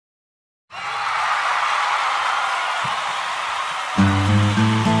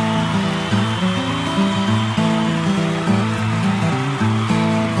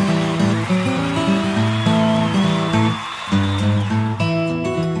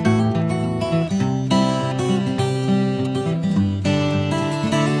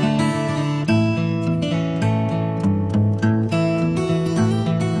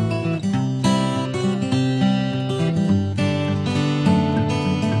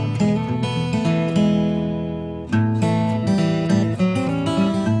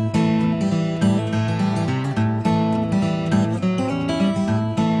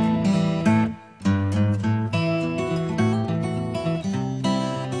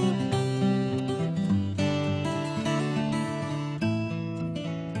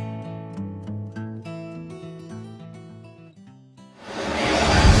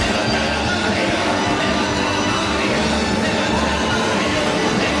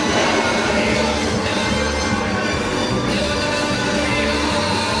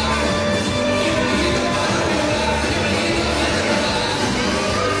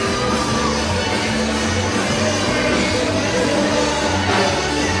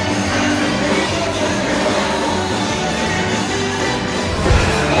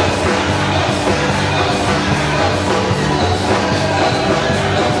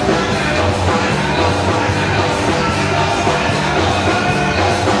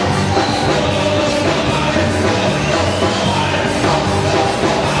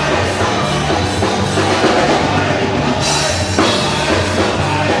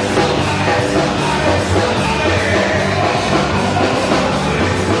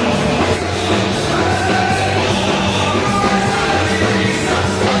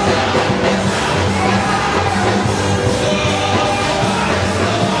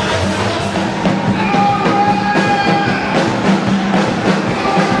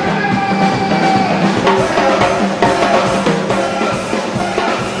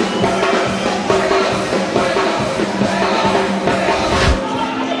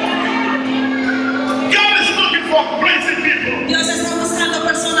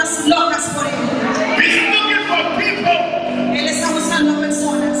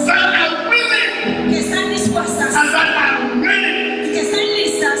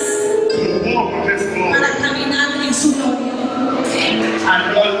And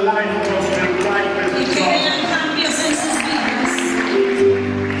your life was the right way to go.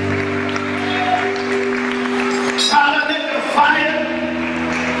 Father, let the fire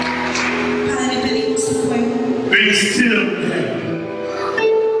be still there.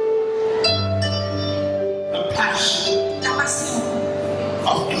 The passion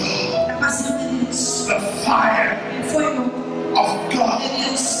of God. The fire of God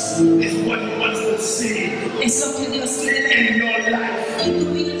is what He wants to see in your life.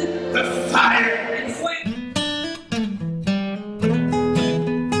 The fire.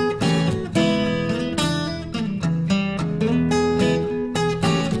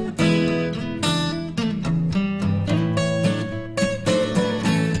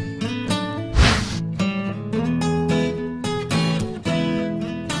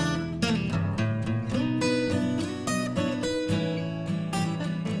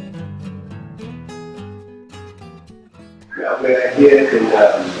 We are here in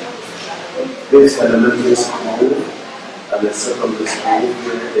this elementary school and the secondary school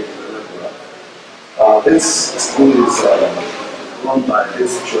here in Nicaragua. This school is run by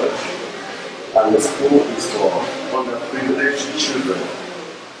this church, and the school is for underprivileged children.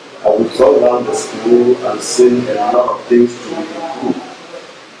 We go around the school and see a lot of things to be improved.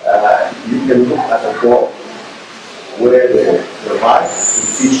 You can look at the board where the right to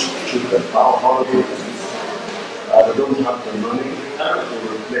teach children how horrible it is. They don't have the money to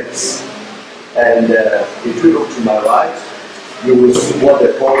replace. And if you look to my right, you will see what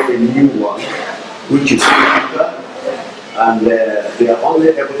they call a new one, which is cheaper, and they are only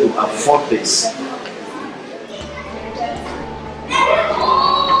able to afford this.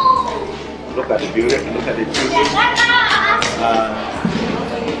 Look at the building, look at the children.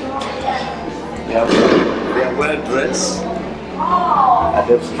 They are well dressed, and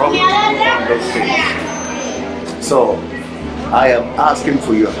they've struggled to put on those things. So, I am asking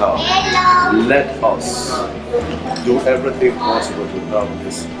for your help. Let us do everything possible to help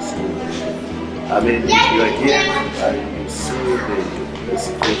this school. I mean, if you are here and you see the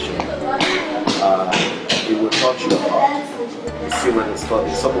situation, it will touch your heart. You see when they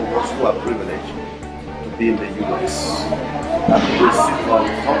study, some of us who are privileged to be in the US, and we sit on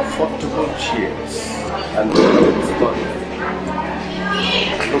comfortable chairs and study.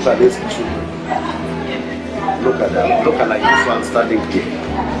 Look at these children. Look at them. Look at like this one standing here.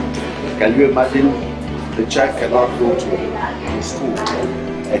 Can you imagine the child cannot go to school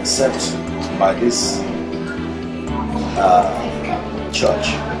except by this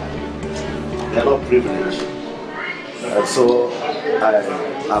church? They are not privileged. And so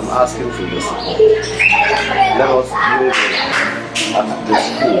I'm asking for your support. Let us build the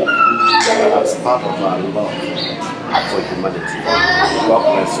school as part of our love for humanity. God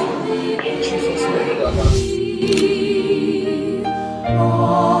bless you. In Jesus' name.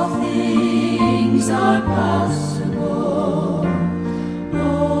 All things are possible.